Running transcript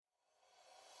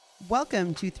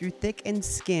Welcome to Through Thick and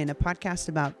Skin, a podcast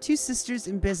about two sisters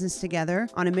in business together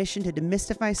on a mission to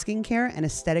demystify skincare and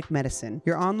aesthetic medicine,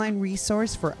 your online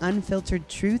resource for unfiltered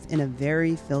truth in a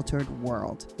very filtered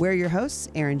world. We're your hosts,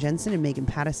 Erin Jensen and Megan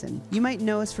Pattison. You might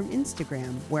know us from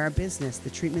Instagram, where our business, The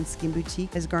Treatment Skin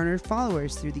Boutique, has garnered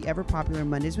followers through the ever-popular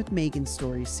Mondays with Megan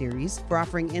Stories series for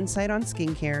offering insight on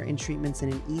skincare and treatments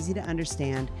in an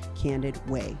easy-to-understand, candid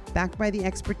way. Backed by the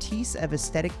expertise of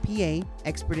aesthetic PA,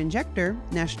 expert injector,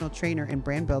 national trainer, and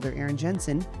brand builder Erin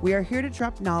Jensen, we are here to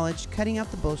drop knowledge, cutting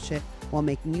out the bullshit while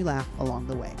making you laugh along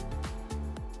the way.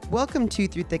 Welcome to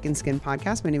Through Thick and Skin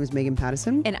podcast. My name is Megan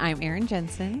Pattison. And I'm Erin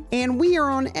Jensen. And we are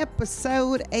on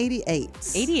episode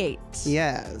 88. 88.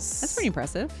 Yes. That's pretty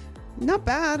impressive. Not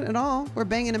bad at all. We're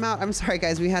banging them out. I'm sorry,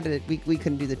 guys. We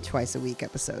couldn't do the twice a week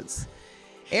episodes.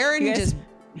 Erin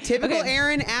typical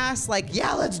Erin asked, like,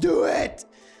 yeah, let's do it.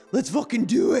 Let's fucking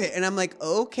do it. And I'm like,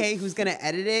 okay, who's going to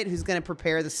edit it? Who's going to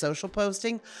prepare the social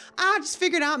posting? I just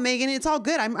figured out, Megan, it's all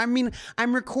good.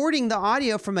 I'm recording the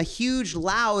audio from a huge,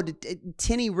 loud,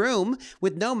 tinny room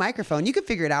with no microphone. You can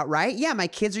figure it out, right? Yeah, my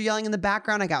kids are yelling in the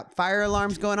background. I got fire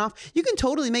alarms going off. You can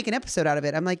totally make an episode out of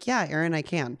it. I'm like, yeah, Erin, I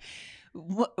can.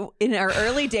 In our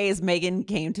early days, Megan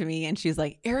came to me and she's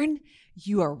like, Erin,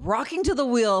 you are rocking till the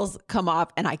wheels come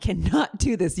off and I cannot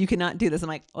do this. You cannot do this. I'm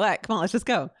like, what? Come on, let's just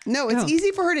go. No, it's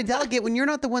easy for her to delegate when you're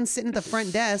not the one sitting at the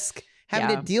front desk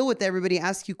having to deal with everybody,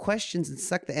 ask you questions and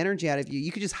suck the energy out of you.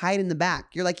 You could just hide in the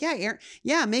back. You're like, yeah, Erin,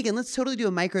 yeah, Megan, let's totally do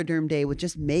a microderm day with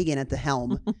just Megan at the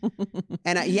helm.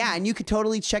 And and you could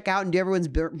totally check out and do everyone's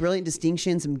brilliant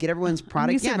distinctions and get everyone's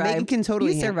product. Yeah, Megan can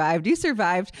totally. You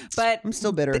survived, but I'm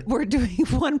still bitter. We're doing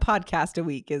one podcast a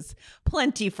week is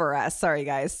plenty for us. Sorry,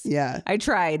 guys. Yeah. I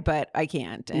tried, but I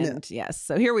can't. And yes,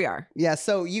 so here we are. Yeah.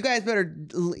 So you guys better,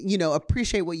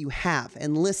 appreciate what you have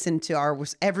and listen to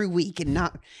ours every week and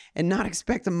not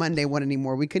expect a Monday one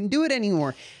anymore. We couldn't do it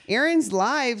anymore. Erin's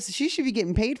lives, she should be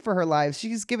getting paid for her lives.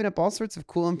 She's giving up all sorts of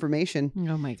cool information.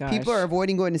 Oh my gosh. People are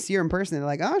avoiding going to see her in person. They're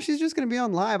like, oh, she's just going to be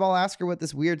on live. I'll ask her what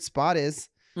this weird spot is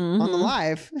on the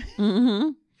live.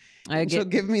 I she'll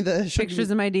give me the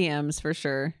pictures in my DMs for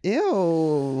sure.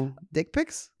 Ew. Dick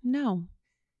pics? No.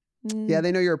 Yeah,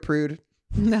 they know you're a prude.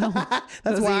 No.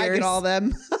 That's why I get all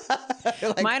them.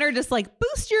 Like, mine are just like,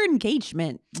 boost your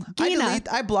engagement.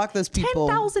 I block those people.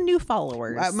 10,000 new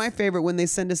followers. My favorite when they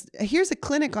send us, here's a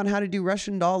clinic on how to do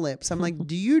Russian doll lips. I'm like,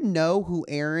 do you know who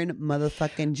Erin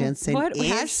motherfucking Jensen what is?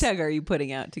 What hashtag are you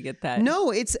putting out to get that?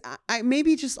 No, it's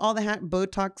maybe just all the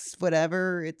Botox,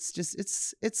 whatever. It's just,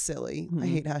 it's silly. I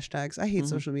hate hashtags. I hate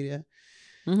social media.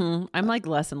 I'm like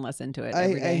less and less into it.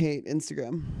 Every day. I hate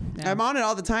Instagram. Yeah. I'm on it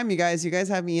all the time, you guys. You guys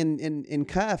have me in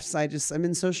cuffs. I'm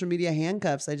in social media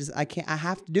handcuffs. I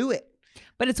have to do it.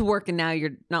 But it's working now.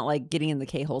 You're not like getting in the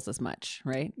K-holes as much,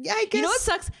 right? Yeah, I guess. You know what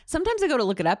sucks? Sometimes I go to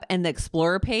look it up and the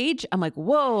Explorer page, I'm like,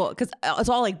 whoa, because it's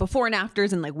all like before and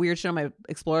afters and like weird shit on my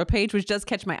Explorer page, which does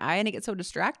catch my eye and I get so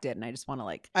distracted and I just want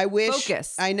to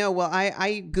focus. I know. Well,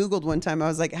 I Googled one time. I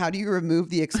was like, how do you remove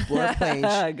the Explorer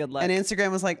page? Good luck. And Instagram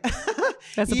was like,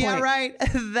 that's the point. Right.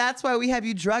 That's why we have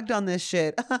you drugged on this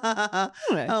shit.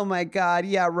 Oh my God.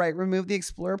 Yeah, right. Remove the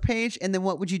Explorer page. And then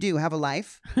what would you do? Have a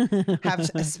life? Have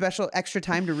a special extra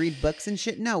time to read books and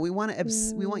shit? No, we want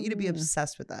you to be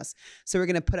obsessed with us. So we're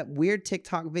going to put up weird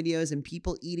TikTok videos and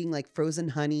people eating like frozen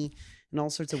honey and all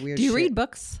sorts of weird shit. Do you read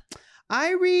books?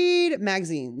 I read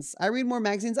magazines. I read more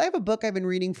magazines. I have a book I've been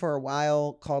reading for a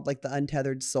while called like The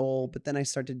Untethered Soul, but then I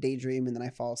start to daydream and then I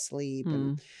fall asleep.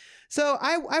 And so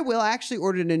I will. I actually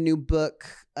ordered a new book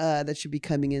that should be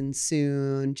coming in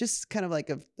soon. Just kind of like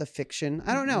a fiction.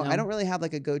 I don't know. I don't really have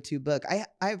like a go-to book. I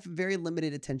have very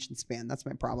limited attention span. That's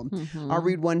my problem. I'll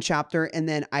read one chapter and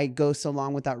then I go so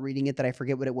long without reading it that I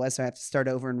forget what it was. So I have to start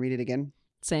over and read it again.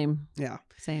 Same. Yeah.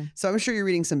 Same. So I'm sure you're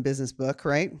reading some business book,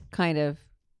 right? Kind of.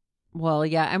 Well,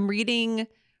 yeah. I'm reading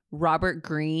Robert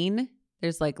Greene.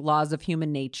 There's like Laws of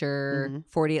Human Nature,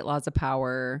 48 Laws of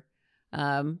Power.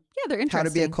 Yeah, they're interesting. How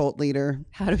to be a cult leader.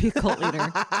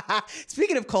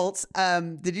 Speaking of cults,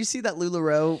 did you see that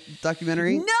LuLaRoe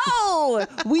documentary? No,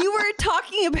 we were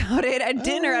talking about it at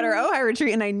dinner at our Ojai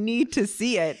retreat, and I need to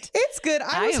see it. It's good.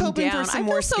 I was hoping for some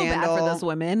more scandal. I feel so bad for those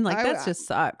women. Like that just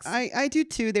sucks. I do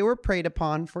too. They were preyed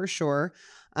upon for sure.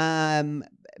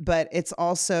 But it's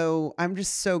also, I'm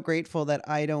just so grateful that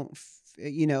I don't.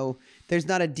 There's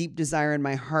not a deep desire in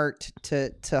my heart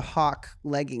to hawk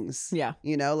leggings. Yeah.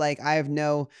 Like I have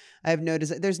no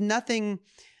desire. There's nothing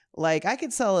like I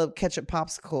could sell a ketchup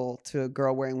popsicle to a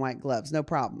girl wearing white gloves. No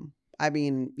problem. I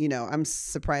mean, I'm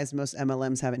surprised most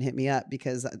MLMs haven't hit me up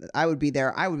because I would be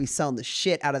there. I would be selling the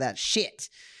shit out of that shit.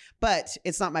 but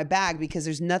it's not my bag because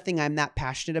there's nothing I'm that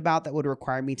passionate about that would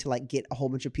require me to like get a whole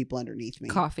bunch of people underneath me.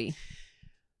 Coffee.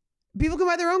 People can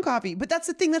buy their own coffee, but that's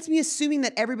the thing. That's me assuming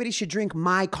that everybody should drink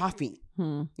my coffee.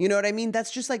 You know what I mean?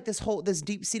 That's just like this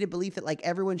deep-seated belief that like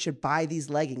everyone should buy these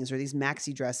leggings or these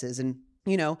maxi dresses. And,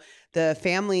 you know, the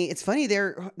family, it's funny,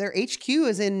 their HQ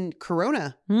is in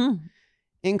Corona.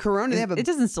 In Corona, they have it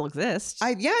doesn't still exist.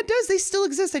 Yeah, it does. They still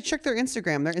exist. I checked their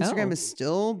Instagram. Their Instagram is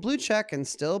still blue check and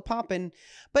still popping.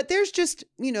 But there's just,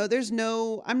 you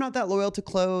know, I'm not that loyal to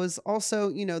clothes. Also,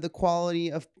 you know, the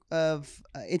quality of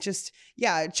it just,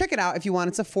 yeah, check it out if you want.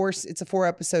 It's a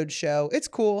 4-episode show. It's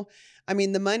cool. I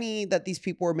mean, the money that these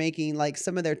people were making, like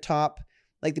some of their top,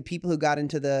 like the people who got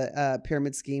into the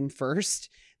pyramid scheme first,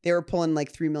 they were pulling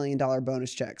like $3 million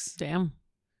bonus checks. Damn.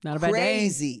 Not a bad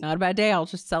Crazy. day. Not a bad day. I'll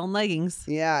just sell leggings.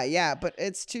 Yeah. But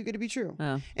it's too good to be true.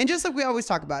 Oh. And just like we always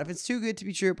talk about, if it's too good to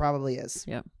be true, it probably is.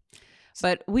 Yep.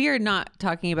 But we are not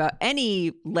talking about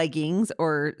any leggings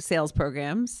or sales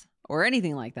programs or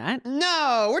anything like that.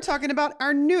 No, we're talking about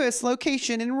our newest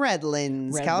location in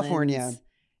Redlands, California.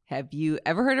 Have you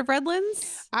ever heard of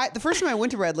Redlands? The first time I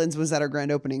went to Redlands was at our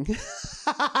grand opening.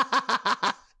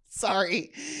 Sorry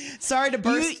to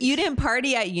burst. You didn't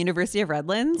party at University of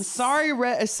Redlands? Sorry,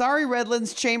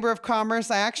 Redlands Chamber of Commerce.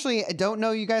 I actually don't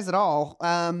know you guys at all.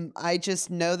 I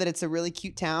just know that it's a really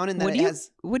cute town and that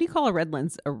what do you call a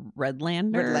Redlands? A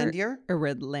Redlander? Redlandier? A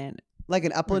Redland. Like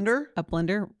an uplander?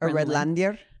 Uplander? A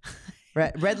Redlandier?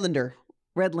 Redlander.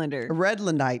 Redlander. A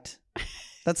Redlandite.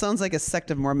 That sounds like a sect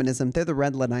of Mormonism. They're the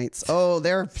Redlandites. Oh,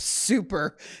 they're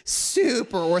super,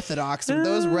 super orthodox.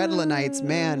 Those Redlandites,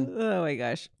 man. Oh my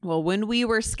gosh. Well, when we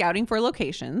were scouting for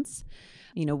locations,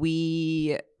 you know,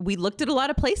 we looked at a lot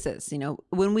of places. You know,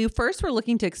 when we first were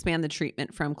looking to expand the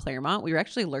treatment from Claremont, we were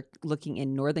actually looking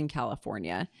in Northern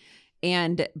California.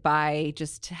 And by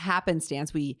just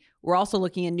happenstance, we were also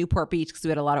looking in Newport Beach because we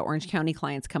had a lot of Orange County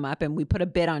clients come up, and we put a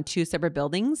bid on 2 separate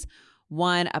buildings.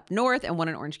 One up north and one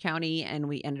in Orange County. And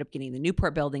we ended up getting the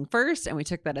Newport building first. And we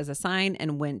took that as a sign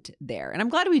and went there. And I'm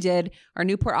glad we did. Our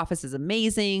Newport office is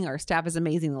amazing. Our staff is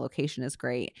amazing. The location is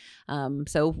great.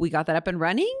 So we got that up and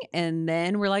running. And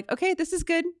then we're like, okay, this is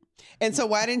good. And so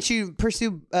why didn't you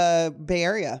pursue Bay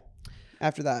Area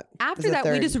after that? After that,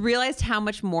 we just realized how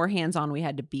much more hands-on we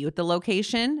had to be with the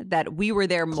location, that we were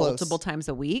there multiple times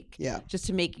a week. Yeah. Just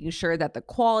to making sure that the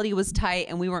quality was tight,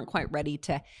 and we weren't quite ready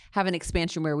to have an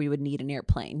expansion where we would need an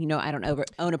airplane. You know, I don't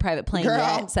own a private plane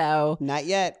yet, so. Not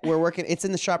yet. We're working. It's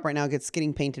in the shop right now. It's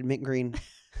getting painted mint green.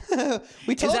 We told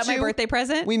Is that my birthday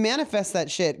present? We manifest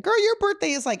that shit. Girl, your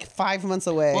birthday is like 5 months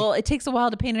away. Well, it takes a while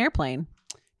to paint an airplane.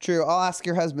 True. I'll ask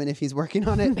your husband if he's working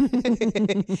on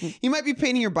it. You might be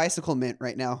painting your bicycle mint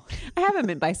right now. I have a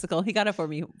mint bicycle. He got it for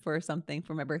me for something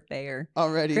for my birthday or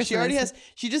already. Christmas. She already has.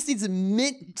 She just needs a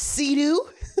mint Sea-Doo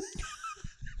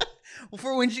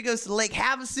for when she goes to Lake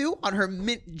Havasu on her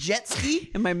mint jet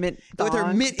ski and my mint with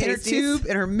her mint inner tube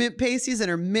and her mint pasties and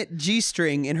her mint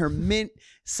G-string and her mint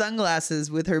sunglasses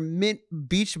with her mint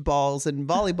beach balls and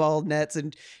volleyball nets,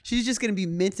 and she's just going to be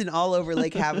minting all over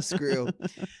Lake Havasu.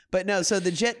 But no, so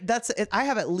the jet, I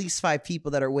have at least 5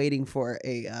 people that are waiting for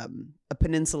a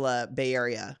Peninsula Bay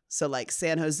Area. So like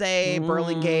San Jose,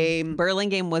 Burlingame.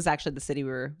 Burlingame was actually the city we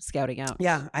were scouting out.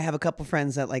 Yeah, I have a couple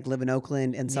friends that like live in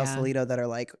Oakland and Sausalito that are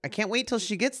like, I can't wait till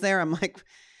she gets there. I'm like,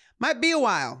 might be a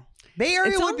while. Bay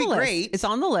Area would be great. It's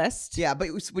on the list. Yeah, but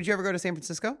would you ever go to San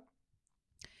Francisco?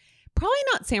 Probably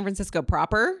not San Francisco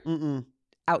proper.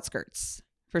 Outskirts,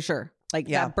 for sure. Like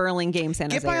that Burlingame, San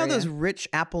Jose Get by all area. those rich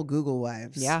Apple Google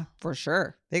wives. Yeah, for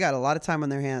sure. They got a lot of time on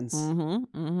their hands.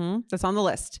 That's on the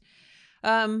list.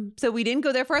 So we didn't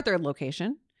go there for our third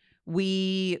location.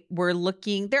 We were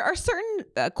looking, there are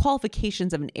certain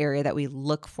qualifications of an area that we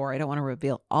look for. I don't want to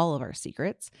reveal all of our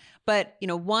secrets, but you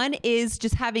know, one is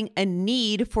just having a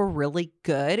need for really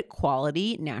good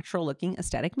quality, natural looking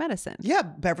aesthetic medicine. Yeah.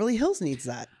 Beverly Hills needs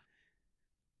that.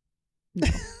 No,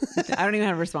 I don't even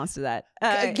have a response to that.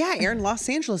 Yeah, Aaron, Los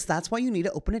Angeles. That's why you need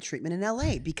to open a treatment in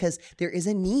LA, because there is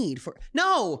a need for.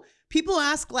 No, people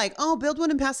ask like, "Oh, build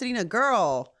one in Pasadena."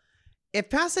 Girl,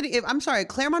 I'm sorry,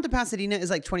 Claremont to Pasadena is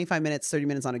like 25 minutes, 30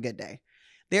 minutes on a good day.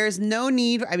 There is no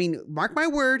need. I mean, mark my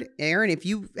word, Aaron. If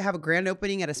you have a grand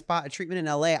opening at a treatment in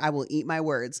LA, I will eat my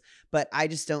words. But I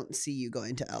just don't see you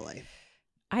going to LA.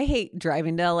 I hate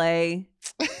driving to LA.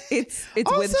 It's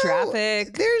also, with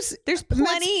traffic. There's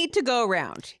plenty to go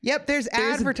around. Yep, there's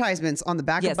advertisements on the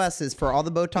back of buses for all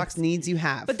the Botox needs you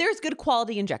have. But there's good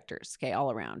quality injectors, okay,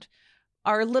 all around.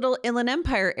 Our little Inland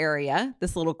Empire area,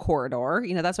 this little corridor,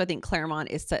 you know, that's why I think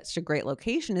Claremont is such a great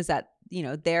location, is that, you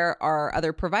know, there are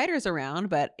other providers around,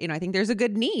 but, you know, I think there's a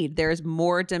good need. There's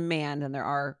more demand than there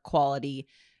are quality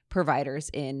providers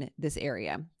in this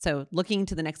area. So looking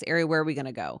to the next area, where are we going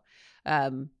to go?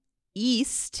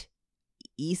 East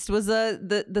was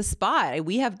the spot.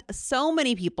 We have so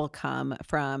many people come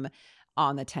from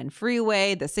on the 10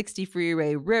 freeway, the 60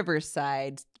 freeway,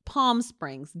 Riverside, Palm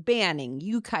Springs, Banning,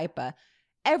 Yucaipa,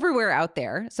 everywhere out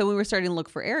there. So when we're starting to look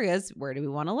for areas, where do we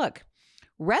want to look?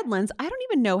 Redlands, I don't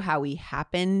even know how we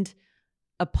happened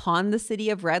upon the city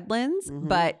of Redlands,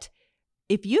 but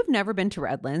if you've never been to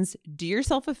Redlands, do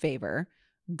yourself a favor.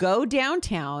 Go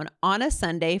downtown on a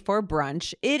Sunday for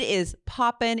brunch. It is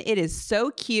poppin'. It is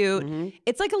so cute.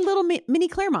 It's like a little mini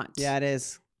Claremont. Yeah, it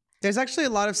is. There's actually a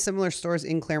lot of similar stores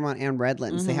in Claremont and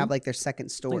Redlands. They have like their second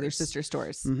stores. Like their sister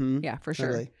stores. Yeah, for sure.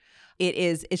 Totally.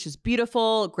 It's just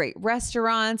beautiful, great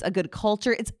restaurants, a good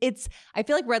culture. I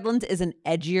feel like Redlands is an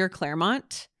edgier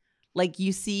Claremont. Like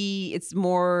you see, it's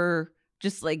more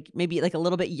just like maybe like a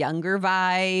little bit younger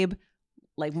vibe,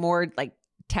 like more like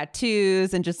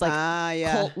tattoos and just like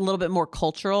a little bit more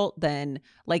cultural than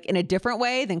like in a different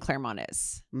way than Claremont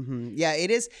is. Yeah,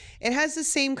 it is. It has the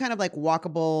same kind of like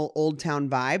walkable old town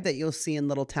vibe that you'll see in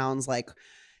little towns like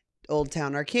Old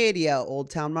Town Arcadia,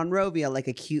 Old Town Monrovia, like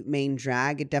a cute main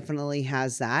drag. It definitely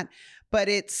has that. But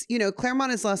it's,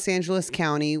 Claremont is Los Angeles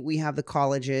County. We have the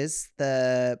colleges,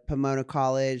 the Pomona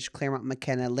College, Claremont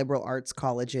McKenna, liberal arts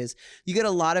colleges. You get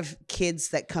a lot of kids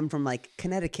that come from like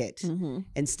Connecticut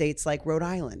and states like Rhode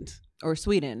Island. Or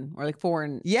Sweden, or like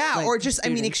foreign. Yeah, like, or just,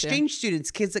 students, exchange students,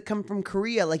 kids that come from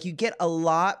Korea. Like you get a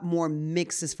lot more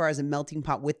mix as far as a melting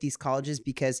pot with these colleges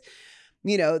because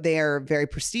they are very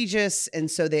prestigious. And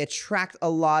so they attract a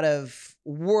lot of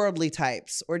worldly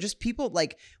types or just people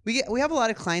like we have a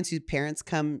lot of clients whose parents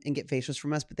come and get facials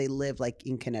from us, but they live like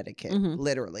in Connecticut,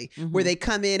 literally, where they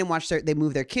come in and they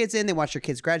move their kids in, they watch their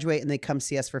kids graduate and they come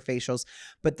see us for facials.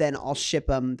 But then I'll ship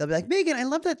them. They'll be like, Megan, I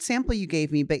love that sample you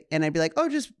gave me. And I'd be like, oh,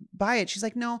 just buy it. She's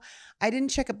like, no, I didn't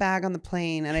check a bag on the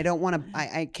plane and I don't want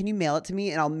to, can you mail it to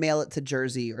me? And I'll mail it to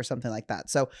Jersey or something like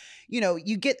that. So,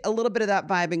 you get a little bit of that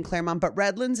vibe in Claremont, but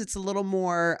Redlands, it's a little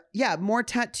more, more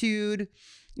tattooed,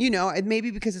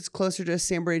 maybe because it's closer to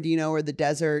San Bernardino or the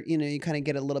desert, you kind of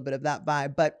get a little bit of that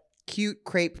vibe, but cute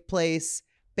crepe place,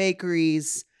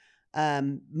 bakeries,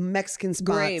 Mexican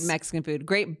spots. Great Mexican food,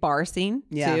 great bar scene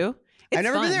too. I've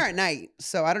never been there at night,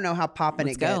 so I don't know how poppin'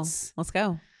 it gets. Let's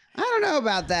go. I don't know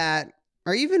about that.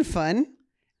 Are you even fun?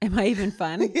 Am I even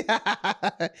fun?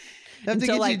 Yeah.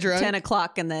 Until like 10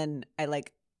 o'clock and then I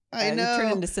know.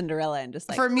 Turn into Cinderella and just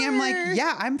like. For me, I'm like,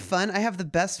 yeah, I'm fun. I have the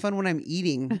best fun when I'm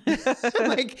eating.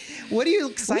 Like, what are you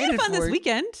excited for? We had fun this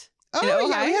weekend. Oh,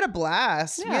 yeah, we had a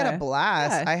blast. Yeah. We had a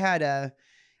blast. Yeah. I had a.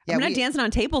 Yeah, I'm not dancing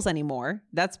on tables anymore.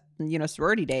 That's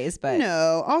sorority days, but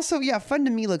no. Also, fun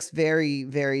to me looks very,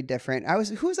 very different.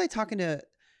 Who was I talking to?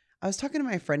 I was talking to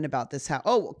my friend about this.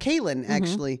 Kaylin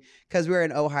actually, because we were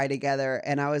in Ojai together,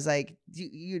 and I was like, do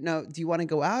you want to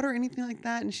go out or anything like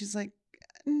that? And she's like,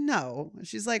 no.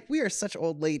 She's like, we are such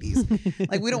old ladies.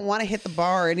 Like, we don't want to hit the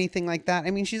bar or anything like that.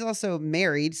 I mean, she's also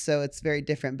married, so it's very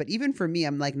different. But even for me,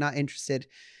 I'm like not interested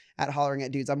at hollering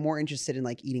at dudes. I'm more interested in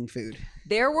like eating food.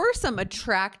 There were some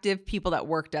attractive people that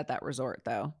worked at that resort,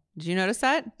 though. Did you notice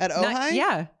that? At Ojai?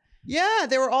 Yeah. Yeah,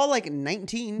 they were all like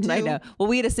 19 too. I know. Well,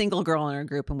 we had a single girl in our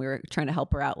group and we were trying to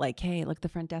help her out. Like, hey, look, the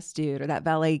front desk dude or that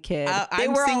valet kid. They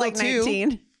were all like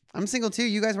 19. I'm single too.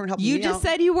 You guys weren't helping me out. You just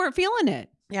said you weren't feeling it.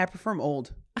 Yeah, I prefer them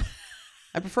old.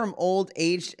 I prefer them old,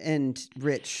 aged, and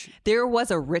rich. There was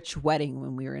a rich wedding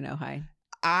when we were in Ojai.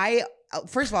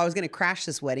 First of all, I was going to crash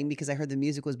this wedding because I heard the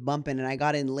music was bumping and I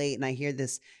got in late and I hear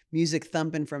this music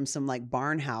thumping from some like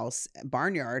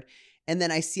barnyard. And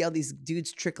then I see all these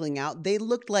dudes trickling out. They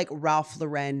looked like Ralph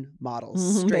Lauren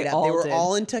models, straight up. They were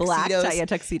all in tuxedos. Black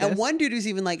tuxedos. And one dude was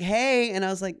even like, hey. And I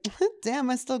was like, damn,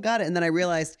 I still got it. And then I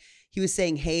realized he was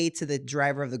saying hey to the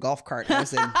driver of the golf cart I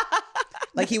was in.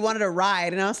 Like he wanted a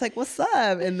ride. And I was like, what's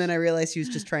up? And then I realized he was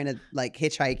just trying to like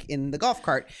hitchhike in the golf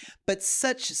cart. But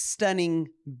such stunning,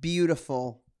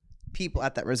 beautiful people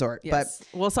at that resort. Yes.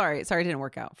 But sorry it didn't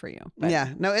work out for you. But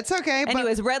yeah, no, it's okay.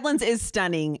 Anyways, Redlands is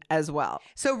stunning as well.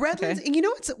 So Redlands, and you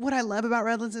know what I love about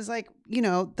Redlands is like,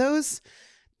 those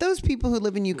people who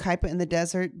live in Yucaipa in the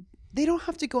desert, they don't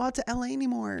have to go out to LA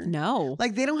anymore. No.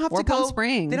 Like they don't have to go Palm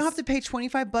Springs. They don't have to pay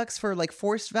 $25 for like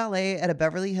forced valet at a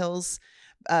Beverly Hills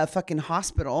fucking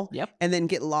hospital. Yep. And then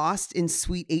get lost in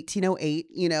suite 1808,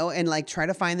 and like try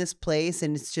to find this place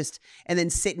and it's just, and then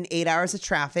sit in 8 hours of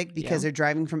traffic because they're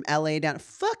driving from LA down.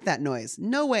 Fuck that noise.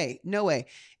 No way.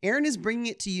 Erin is bringing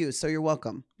it to you. So you're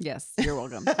welcome. Yes, you're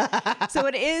welcome. So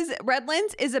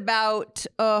Redlands is about,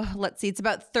 it's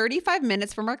about 35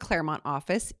 minutes from our Claremont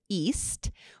office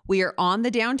east. We are on the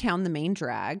downtown, the main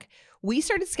drag. we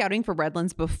started scouting for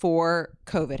Redlands before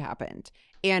COVID happened.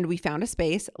 And we found a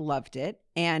space, loved it,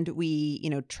 and we,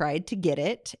 tried to get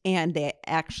it. And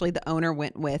the owner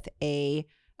went with a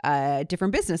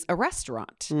different business, a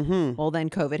restaurant. Mm-hmm. Well,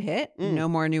 then COVID hit, no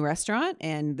more new restaurant,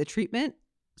 and the treatment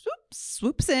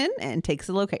swoops in and takes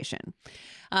the location.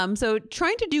 So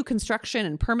trying to do construction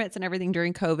and permits and everything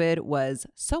during COVID was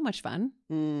so much fun.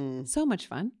 So much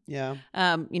fun. Yeah.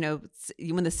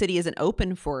 When the city isn't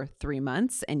open for 3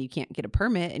 months and you can't get a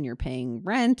permit and you're paying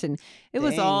rent, and it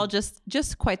was all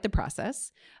just quite the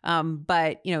process.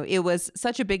 But it was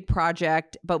such a big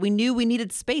project, but we knew we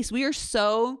needed space. We are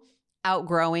so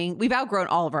we've outgrown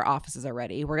all of our offices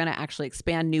already. We're going to actually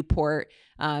expand Newport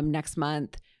next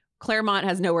month. Claremont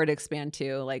has nowhere to expand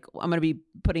to. Like, I'm going to be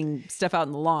putting stuff out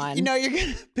in the lawn. You're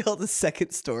going to build a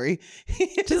second story.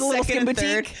 To the little skin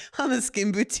boutique. On the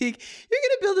skin boutique. You're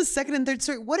going to build a second and third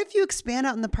story. What if you expand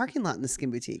out in the parking lot in the skin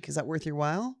boutique? Is that worth your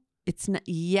while? It's not.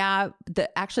 Yeah.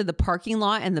 The parking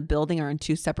lot and the building are on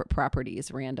 2 separate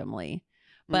properties randomly.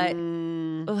 But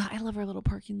I love our little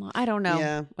parking lot. I don't know.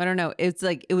 Yeah. I don't know. It's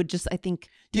like, it would just, I think,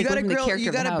 you got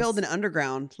to build an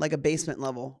underground, like a basement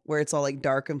level where it's all like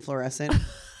dark and fluorescent.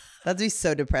 That'd be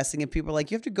so depressing if people are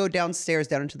like, you have to go downstairs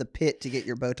down into the pit to get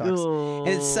your Botox. And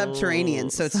it's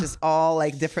subterranean. So it's just all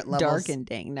like different levels. Dark and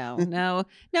dang. No,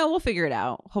 we'll figure it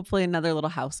out. Hopefully another little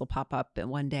house will pop up in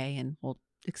one day and we'll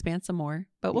expand some more,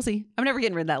 but we'll see. I'm never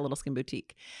getting rid of that little skin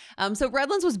boutique. So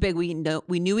Redlands was big. We knew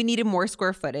we needed more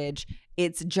square footage.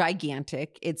 It's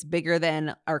gigantic. It's bigger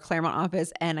than our Claremont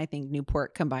office and I think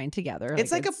Newport combined together.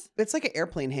 It's like an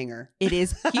airplane hangar. It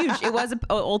is huge. It was an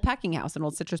old packing house, an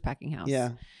old citrus packing house.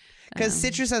 Yeah. Because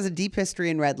citrus has a deep history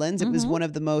in Redlands. It was one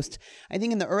of the most, I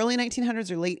think in the early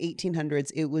 1900s or late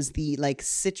 1800s, it was the like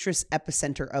citrus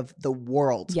epicenter of the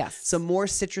world. Yes. So more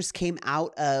citrus came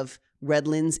out of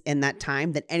Redlands in that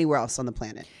time than anywhere else on the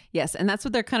planet. Yes. And that's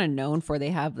what they're kind of known for.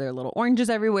 They have their little oranges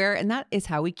everywhere. And that is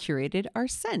how we curated our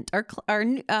scent, our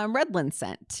Redlands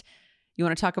scent. You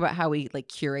want to talk about how we like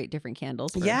curate different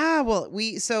candles? Yeah. Well,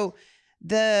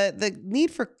 the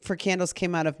need for candles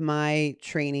came out of my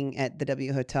training at the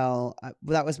W Hotel.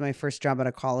 That was my first job out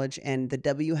of college. And the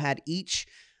W each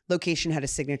location had a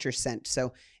signature scent.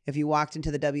 So if you walked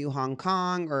into the W Hong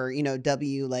Kong or,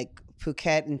 W like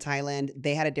Phuket in Thailand,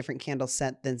 they had a different candle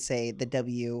scent than say the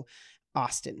W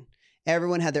Austin.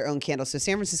 Everyone had their own candle. So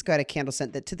San Francisco had a candle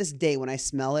scent that to this day, when I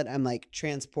smell it, I'm like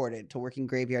transported to working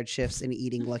graveyard shifts and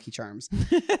eating Lucky Charms.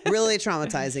 Really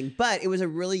traumatizing, but it was a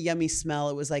really yummy smell.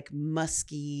 It was like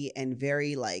musky and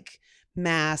very like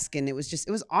mask. And it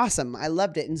was awesome. I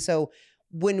loved it. And so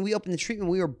when we opened the treatment,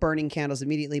 we were burning candles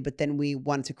immediately, but then we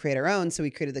wanted to create our own. So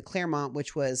we created the Claremont,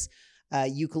 which was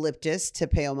eucalyptus to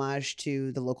pay homage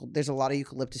to the local. There's a lot of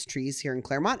eucalyptus trees here in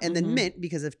Claremont, and then mint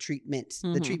because of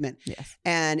the treatment. Yes.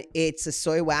 And it's a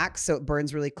soy wax, so it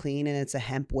burns really clean, and it's a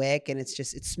hemp wick, and it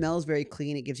smells very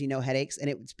clean. It gives you no headaches, and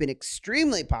it's been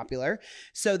extremely popular.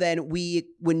 So then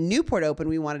when Newport opened,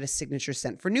 we wanted a signature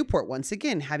scent for Newport. Once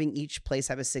again, having each place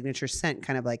have a signature scent,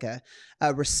 kind of like a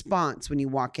response when you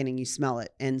walk in and you smell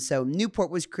it. And so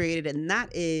Newport was created, and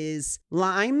that is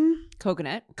lime,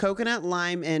 coconut,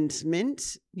 lime, and mint.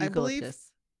 I believe.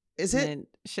 Is it? Mint.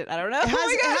 Shit, I don't know.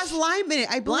 It has lime in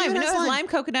it. I believe it has lime,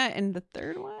 coconut, and the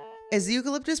third one is the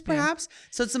eucalyptus, perhaps. Yeah.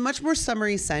 So it's a much more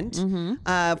summery scent for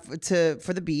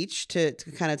the beach to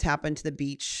kind of tap into the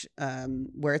beach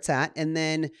where it's at, and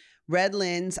then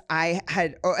Redlands,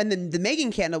 and then the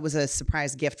Megan candle was a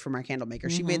surprise gift from our candle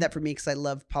maker. She made that for me because I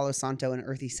love Palo Santo and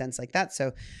earthy scents like that.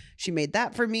 So she made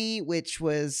that for me, which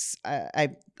was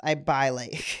I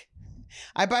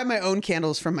buy my own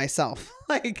candles from myself.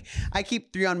 Like I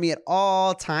keep 3 on me at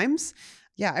all times.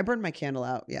 Yeah, I burned my candle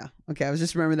out. Yeah. Okay. I was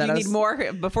just remembering that. You need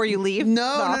more before you leave? No.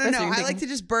 I like to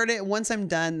just burn it. Once I'm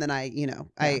done, then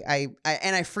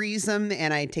I freeze them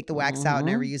and I take the wax out and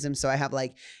I reuse them. So I have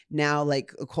like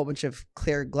a whole bunch of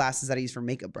clear glasses that I use for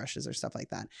makeup brushes or stuff like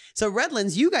that. So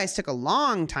Redlands, you guys took a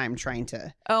long time trying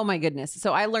to. Oh my goodness.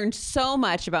 So I learned so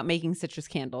much about making citrus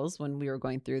candles when we were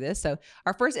going through this. So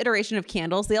our first iteration of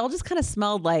candles, they all just kind of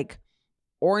smelled like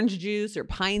orange juice or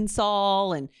pine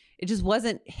sol, and it just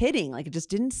wasn't hitting. Like it just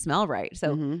didn't smell right.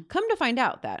 So come to find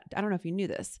out that, I don't know if you knew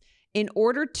this, in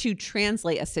order to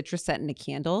translate a citrus scent in a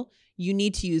candle, you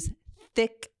need to use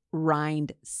thick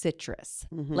rind citrus.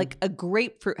 Like a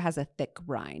grapefruit has a thick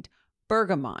rind.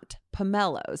 Bergamot,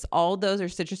 pomelos, all those are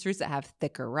citrus fruits that have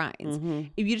thicker rinds.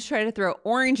 If you just try to throw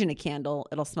orange in a candle,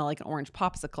 it'll smell like an orange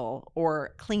popsicle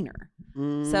or cleaner.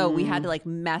 So we had to like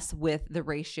mess with the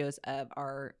ratios of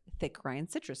our thick rind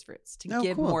citrus fruits to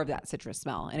give more of that citrus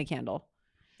smell in a candle.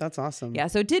 That's awesome. Yeah.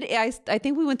 So I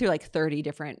think we went through like 30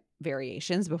 different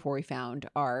variations before we found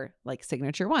our like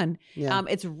signature one. Yeah.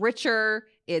 It's richer.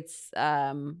 It's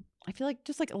I feel like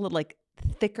just like a little like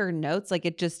thicker notes. Like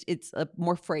it's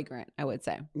more fragrant, I would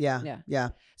say. Yeah.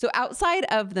 So outside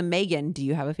of the Megan, do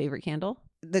you have a favorite candle?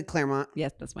 The Claremont.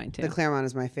 Yes, that's mine too. The Claremont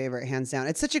is my favorite, hands down.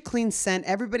 It's such a clean scent.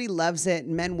 Everybody loves it.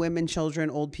 Men, women,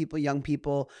 children, old people, young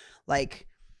people. Like,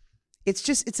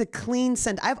 it's a clean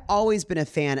scent. I've always been a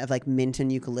fan of like mint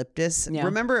and eucalyptus. Yeah.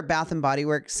 Remember Bath and Body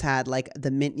Works had like the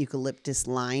mint eucalyptus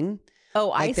line? Oh,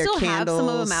 Like I their still have some of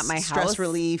candles, them at my stress house.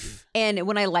 relief. And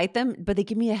when I light them, but they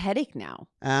give me a headache now.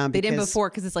 They didn't before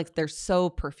because it's like they're so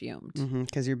perfumed.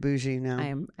 Because you're bougie now. I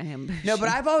am. No, but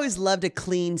I've always loved a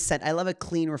clean scent. I love a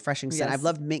clean, refreshing scent. Yes. I've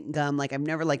loved mint gum. Like I've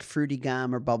never liked fruity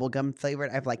gum or bubble gum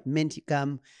flavored. I've liked mint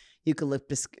gum,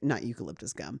 eucalyptus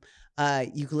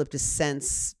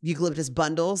scents, eucalyptus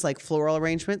bundles, like floral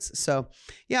arrangements. So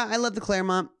yeah, I love the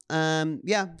Claremont.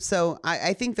 So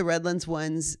I think the Redland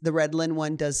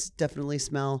one does definitely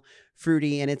smell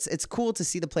fruity, and it's cool to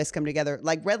see the place come together.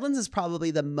 Like Redlands is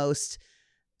probably the most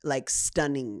like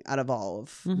stunning out of all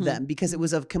of them because it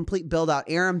was a complete build out.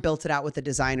 Erin built it out with the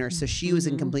designer, so she was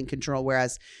in complete control.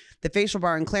 Whereas the Facial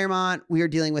Bar in Claremont, we are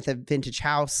dealing with a vintage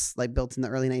house like built in the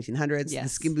early 1900s. Yes. The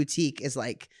Skin Boutique is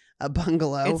like a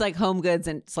bungalow. It's like Home Goods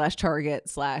and /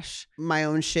 Target / my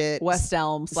own shit. West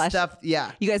Elm / stuff.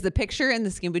 Yeah. You guys, the picture in the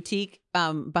Skin Boutique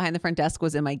behind the front desk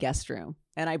was in my guest room,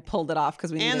 and I pulled it off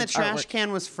because we needed And the trash artwork.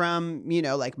 can was from,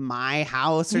 like my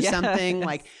house or Yes. something.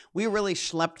 Like we really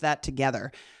schlepped that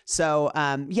together. So,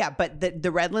 but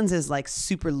the Redlands is like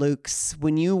super luxe.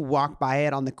 When you walk by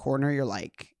it on the corner, you're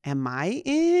like, am I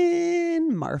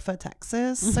in Marfa,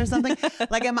 Texas or something?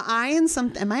 Like, am I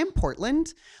in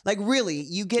Portland? Like really,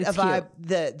 you get It's a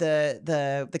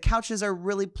vibe. The couches are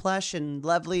really plush and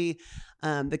lovely.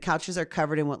 The couches are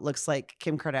covered in what looks like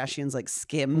Kim Kardashian's like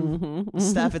skim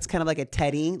stuff. It's kind of like a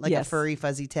teddy, like a furry,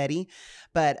 fuzzy teddy,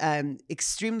 but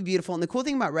extremely beautiful. And the cool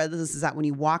thing about Redlands is that when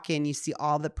you walk in, you see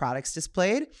all the products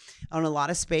displayed on a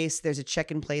lot of space. There's a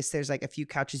check-in place. There's like a few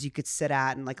couches you could sit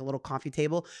at and like a little coffee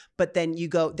table. But then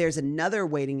there's another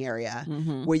waiting area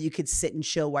where you could sit and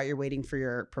chill while you're waiting for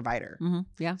your provider.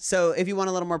 Yeah. So if you want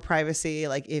a little more privacy,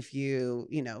 like if you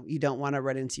don't want to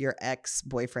run into your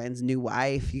ex-boyfriend's new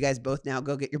wife, you guys both now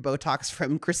go get your Botox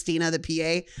from Christina, the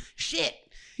PA. Shit.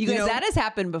 You guys, that has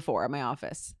happened before at my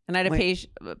office. And I had a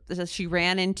patient, she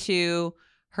ran into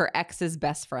her ex's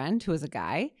best friend, who was a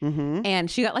guy, and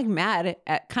she got like mad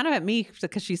at me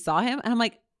because she saw him. And I'm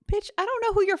like, bitch, I don't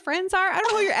know who your friends are. I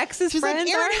don't know who your ex's She's friends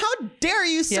like, Erin, are. how dare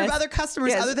you serve other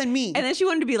customers other than me? And then she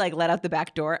wanted to be like let out the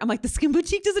back door. I'm like, the Skin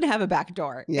Boutique doesn't have a back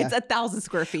door. Yeah. It's 1,000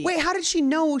 square feet. Wait, how did she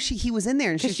know he was in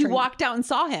there? And Because she walked out and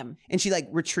saw him. And she like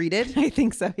retreated? I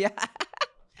think so, yeah.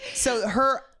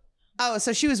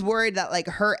 So she was worried that like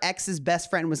her ex's best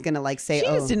friend was going to like say, She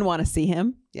just didn't want to see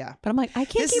him. Yeah. But I'm like, I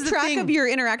can't keep track of your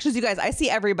interactions, you guys. I see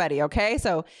everybody, okay?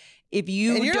 So if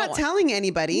you and you're not telling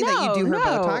anybody that you do her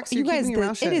Botox, you're keeping your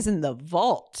mouth shut. It is in the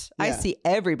vault. Yeah. I see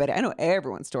everybody. I know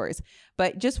everyone's stories.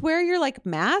 But just wear your like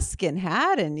mask and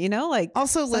hat and like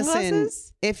also sunglasses.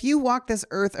 Listen, if you walk this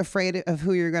earth afraid of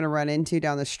who you're going to run into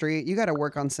down the street, you got to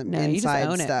work on some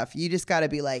inside stuff. You just got to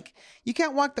be like, you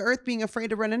can't walk the earth being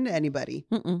afraid to run into anybody.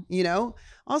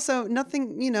 Also,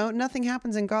 nothing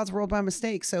happens in God's world by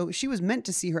mistake. So she was meant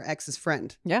to see her ex's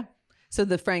friend. Yeah. So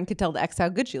the friend could tell the ex how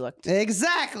good she looked.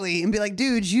 Exactly. And be like,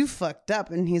 dude, you fucked up.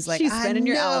 And he's like, she's spending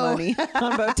your alimony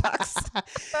on Botox.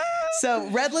 So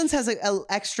Redlands has an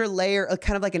extra layer,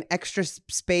 kind of like an extra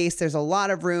space. There's a lot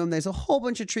of room. There's a whole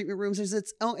bunch of treatment rooms. It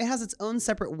has its own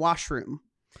separate washroom.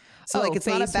 So like it's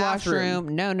not a bathroom.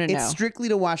 Washroom. No. It's strictly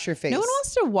to wash your face. No one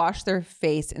wants to wash their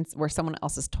face where someone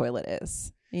else's toilet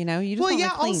is. You just want a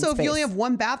clean also space. if you only have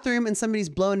one bathroom and somebody's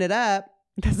blowing it up,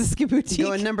 that's a Skin Boutique.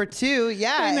 Going number 2.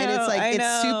 Yeah. And it's like,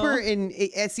 it's super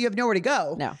it's you have nowhere to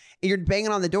go. No. You're banging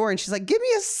on the door and she's like, give me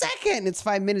a second. It's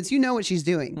 5 minutes. You know what she's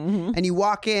doing. And you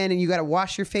walk in and you got to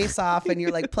wash your face off and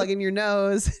you're like plugging your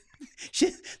nose.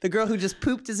 The girl who just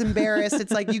pooped is embarrassed.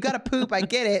 It's like, you got to poop. I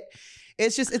get it.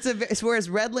 It's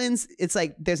whereas Redlands, it's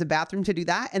like there's a bathroom to do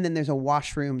that, and then there's a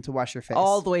washroom to wash your face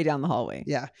all the way down the hallway.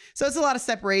 Yeah, so it's a lot of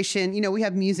separation. We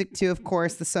have music too, of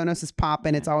course. The Sonos is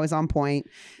popping; it's always on point.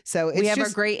 So we have our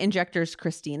great injectors,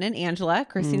 Christina and Angela.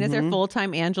 Christina's their full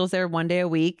time. Angela's there 1 day a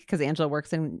week because Angela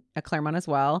works in Claremont as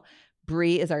well.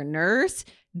 Bree is our nurse.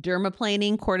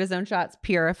 Dermaplaning, cortisone shots,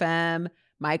 PRFM,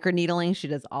 microneedling. She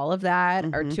does all of that.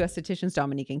 Our 2 estheticians,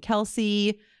 Dominique and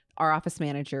Kelsey. our office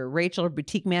manager, Rachel, our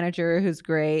boutique manager, who's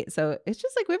great. So it's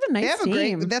just like we have a nice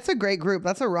team. That's a great group.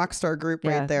 That's a rock star group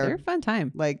right there. They're a fun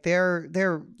time. Like they're,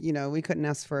 we couldn't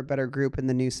ask for a better group in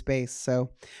the new space.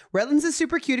 So Redlands is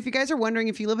super cute. If you guys are wondering,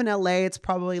 if you live in LA, it's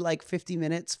probably like 50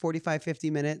 minutes.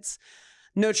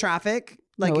 No traffic.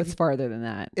 Like no, it's farther than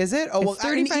that. Is it? Oh, it's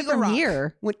 35 from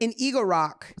here. In Eagle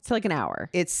Rock. It's like an hour.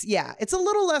 It's a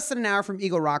little less than an hour from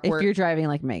Eagle Rock. If you're driving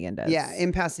like Megan does. Yeah,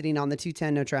 in Pasadena on the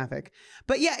 210, no traffic.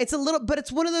 But yeah, it's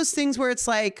it's one of those things where it's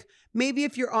like, maybe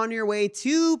if you're on your way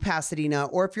to Pasadena,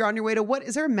 or if you're on your way to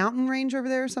is there a mountain range over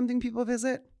there or something people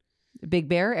visit? Big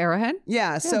Bear, Arrowhead?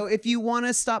 Yeah. So if you want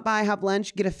to stop by, have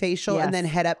lunch, get a facial, and then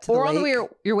head up to the lake. Or on the way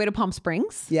your way to Palm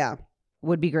Springs. Yeah.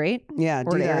 Would be great. Yeah.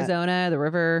 Or to Arizona, the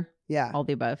river. Yeah. All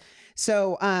the above.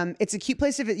 So it's a cute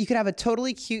place. You could have a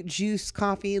totally cute juice,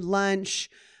 coffee, lunch,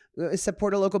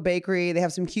 support a local bakery. They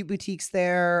have some cute boutiques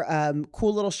there,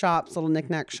 cool little shops, little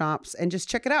knickknack shops, and just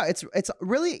check it out. It's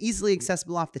really easily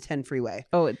accessible off the 10 freeway.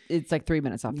 Oh, it's like 3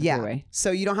 minutes off the freeway.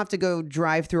 So you don't have to go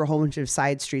drive through a whole bunch of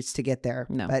side streets to get there.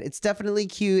 No. But it's definitely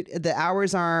cute. The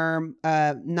hours are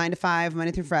 9 to 5,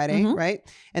 Monday through Friday, right?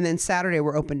 And then Saturday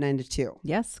we're open 9 to 2.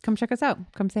 Yes. Come check us out.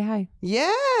 Come say hi. Yeah.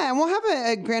 And we'll have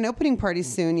a grand opening party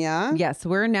soon, yeah? Yes.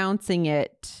 We're announcing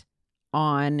it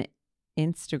on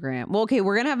Instagram. Well, okay,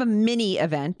 we're going to have a mini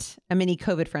event, a mini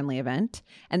COVID-friendly event,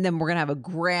 and then we're going to have a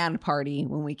grand party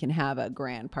when we can have a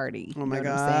grand party. Oh my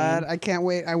God. I can't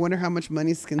wait. I wonder how much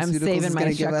money SkinCeuticals is going to give us. I'm saving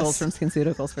my shekels from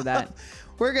SkinCeuticals for that.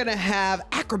 We're going to have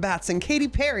acrobats and Katy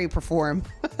Perry perform.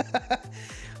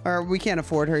 Or we can't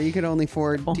afford her. You can only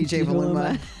afford DJ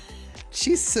Voluma.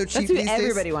 She's so cheap. That's who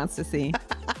everybody wants to see.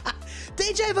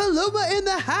 DJ Voluma in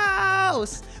the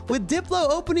house with Diplo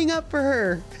opening up for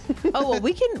her. Oh well,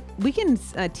 we can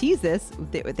tease this.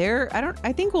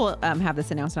 I think we'll have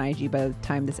this announced on IG by the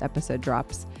time this episode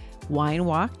drops. Wine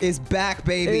Walk is back,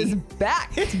 baby.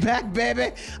 It's back,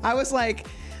 baby. I was like,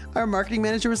 our marketing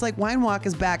manager was like, Wine Walk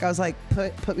is back. I was like,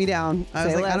 put me down. I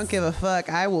was like, I don't give a fuck.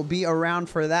 I will be around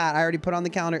for that. I already put on the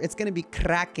calendar. It's gonna be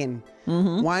cracking.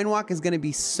 Wine Walk is gonna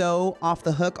be so off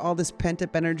the hook. All this pent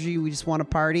up energy. We just want to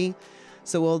party.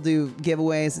 So we'll do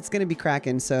giveaways. It's going to be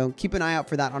cracking. So keep an eye out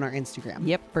for that on our Instagram.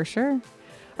 Yep, for sure. All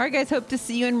right, guys. Hope to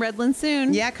see you in Redlands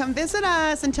soon. Yeah, come visit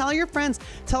us and tell all your friends.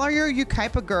 Tell all your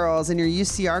Ukaipa girls and your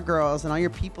UCR girls and all your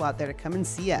people out there to come and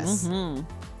see us. All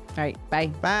right.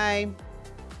 Bye. Bye.